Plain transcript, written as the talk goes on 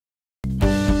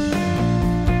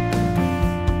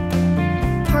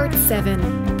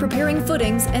7. Preparing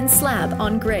footings and slab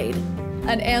on grade.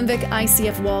 An Amvic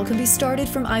ICF wall can be started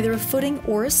from either a footing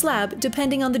or a slab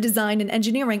depending on the design and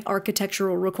engineering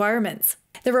architectural requirements.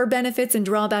 There are benefits and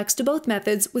drawbacks to both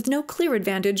methods with no clear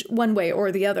advantage one way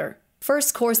or the other.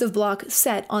 First course of block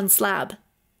set on slab.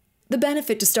 The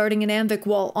benefit to starting an Amvic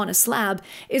wall on a slab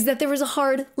is that there is a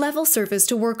hard, level surface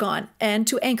to work on and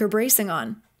to anchor bracing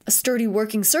on. A sturdy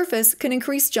working surface can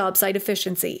increase job site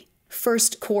efficiency.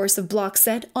 First course of block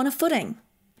set on a footing.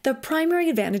 The primary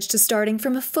advantage to starting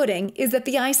from a footing is that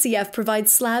the ICF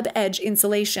provides slab edge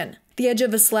insulation. The edge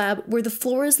of a slab where the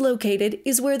floor is located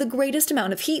is where the greatest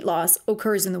amount of heat loss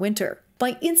occurs in the winter.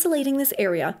 By insulating this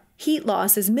area, heat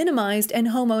loss is minimized and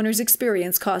homeowners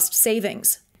experience cost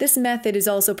savings. This method is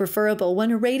also preferable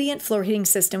when a radiant floor heating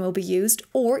system will be used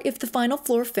or if the final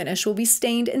floor finish will be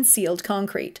stained and sealed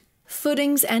concrete.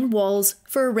 Footings and walls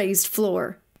for a raised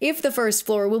floor. If the first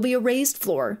floor will be a raised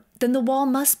floor, then the wall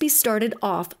must be started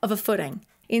off of a footing.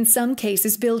 In some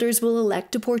cases, builders will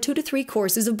elect to pour 2 to 3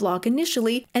 courses of block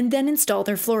initially and then install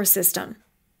their floor system.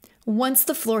 Once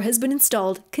the floor has been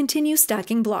installed, continue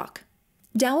stacking block.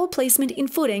 Dowel placement in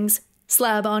footings,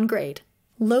 slab on grade.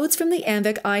 Loads from the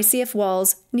Amvic ICF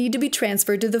walls need to be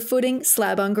transferred to the footing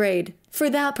slab on grade.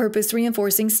 For that purpose,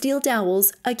 reinforcing steel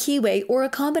dowels, a keyway, or a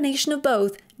combination of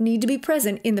both need to be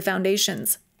present in the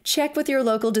foundations. Check with your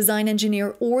local design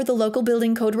engineer or the local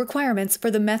building code requirements for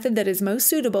the method that is most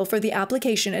suitable for the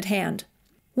application at hand.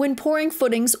 When pouring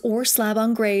footings or slab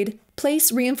on grade,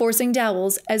 place reinforcing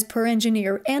dowels as per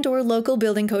engineer and/or local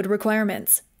building code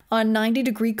requirements. On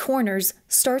 90-degree corners,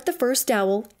 start the first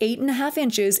dowel 8.5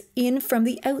 inches in from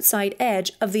the outside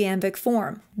edge of the Amvic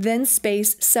form. Then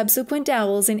space subsequent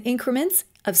dowels in increments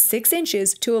of 6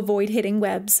 inches to avoid hitting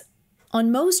webs. On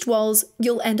most walls,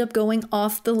 you'll end up going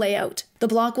off the layout. The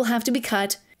block will have to be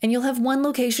cut, and you'll have one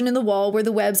location in the wall where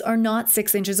the webs are not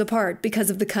 6 inches apart because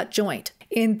of the cut joint.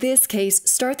 In this case,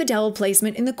 start the dowel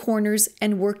placement in the corners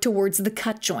and work towards the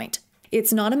cut joint.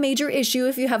 It's not a major issue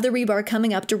if you have the rebar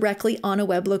coming up directly on a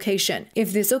web location.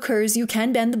 If this occurs, you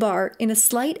can bend the bar in a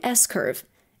slight S-curve,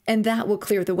 and that will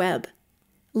clear the web.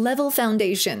 Level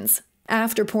foundations.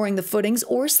 After pouring the footings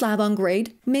or slab on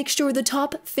grade, make sure the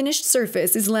top finished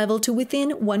surface is level to within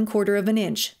 1/4 of an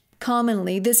inch.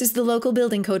 Commonly, this is the local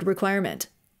building code requirement.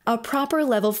 A proper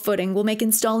level footing will make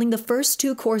installing the first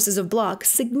 2 courses of block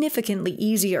significantly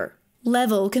easier.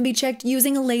 Level can be checked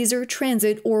using a laser,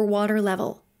 transit, or water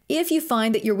level. If you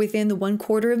find that you're within the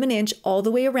 1/4 of an inch all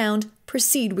the way around,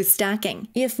 proceed with stacking.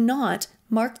 If not,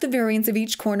 mark the variance of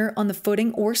each corner on the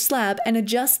footing or slab and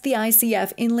adjust the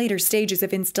ICF in later stages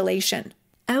of installation.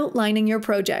 Outlining your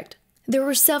project. There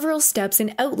are several steps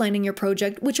in outlining your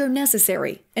project which are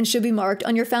necessary and should be marked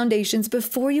on your foundations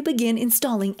before you begin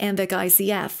installing Amvic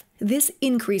ICF. This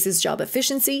increases job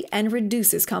efficiency and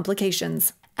reduces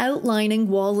complications. Outlining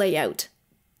wall layout.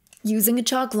 Using a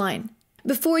chalk line.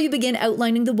 Before you begin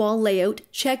outlining the wall layout,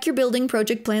 check your building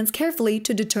project plans carefully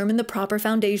to determine the proper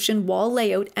foundation wall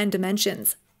layout and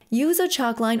dimensions. Use a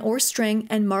chalk line or string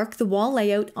and mark the wall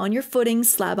layout on your footing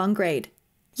slab on grade.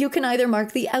 You can either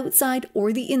mark the outside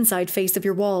or the inside face of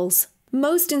your walls.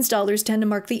 Most installers tend to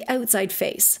mark the outside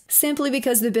face, simply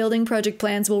because the building project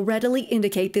plans will readily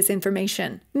indicate this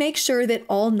information. Make sure that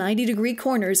all 90-degree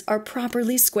corners are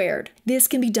properly squared. This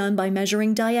can be done by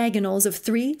measuring diagonals of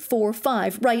 3, 4,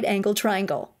 5 right-angle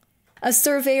triangle. A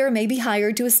surveyor may be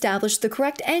hired to establish the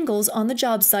correct angles on the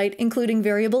job site, including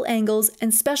variable angles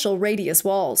and special radius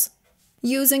walls.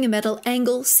 Using a metal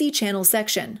angle C-channel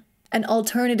section. An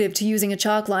alternative to using a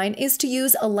chalk line is to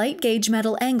use a light gauge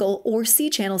metal angle or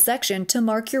C-channel section to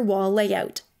mark your wall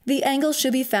layout. The angle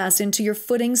should be fastened to your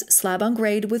footings slab on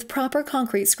grade with proper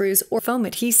concrete screws or foam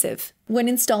adhesive. When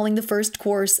installing the first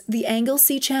course, the angle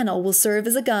C-channel will serve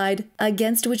as a guide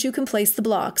against which you can place the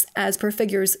blocks as per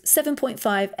figures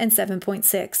 7.5 and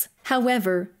 7.6.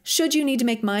 However, should you need to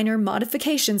make minor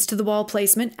modifications to the wall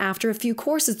placement after a few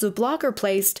courses of block are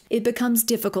placed, it becomes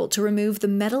difficult to remove the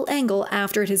metal angle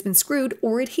after it has been screwed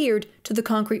or adhered to the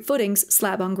concrete footings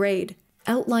slab on grade.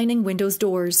 Outlining windows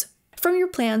doors. From your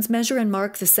plans, measure and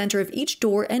mark the center of each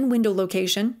door and window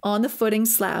location on the footing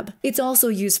slab. It's also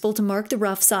useful to mark the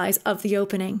rough size of the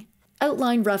opening.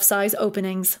 Outline rough size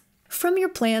openings. From your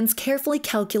plans, carefully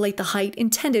calculate the height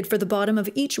intended for the bottom of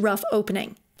each rough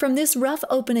opening. From this rough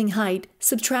opening height,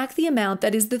 subtract the amount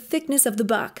that is the thickness of the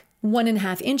buck,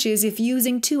 1.5 inches if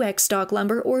using 2X stock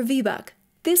lumber or V-buck.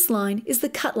 This line is the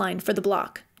cut line for the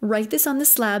block. Write this on the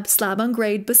slab on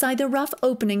grade beside the rough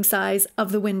opening size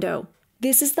of the window.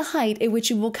 This is the height at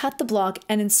which you will cut the block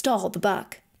and install the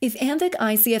buck. If Amvic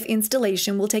ICF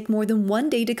installation will take more than 1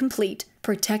 day to complete,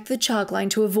 protect the chalk line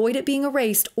to avoid it being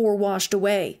erased or washed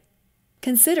away.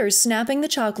 Consider snapping the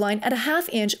chalk line at a 1/2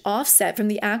 inch offset from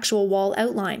the actual wall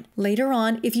outline. Later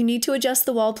on, if you need to adjust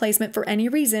the wall placement for any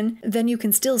reason, then you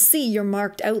can still see your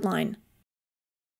marked outline.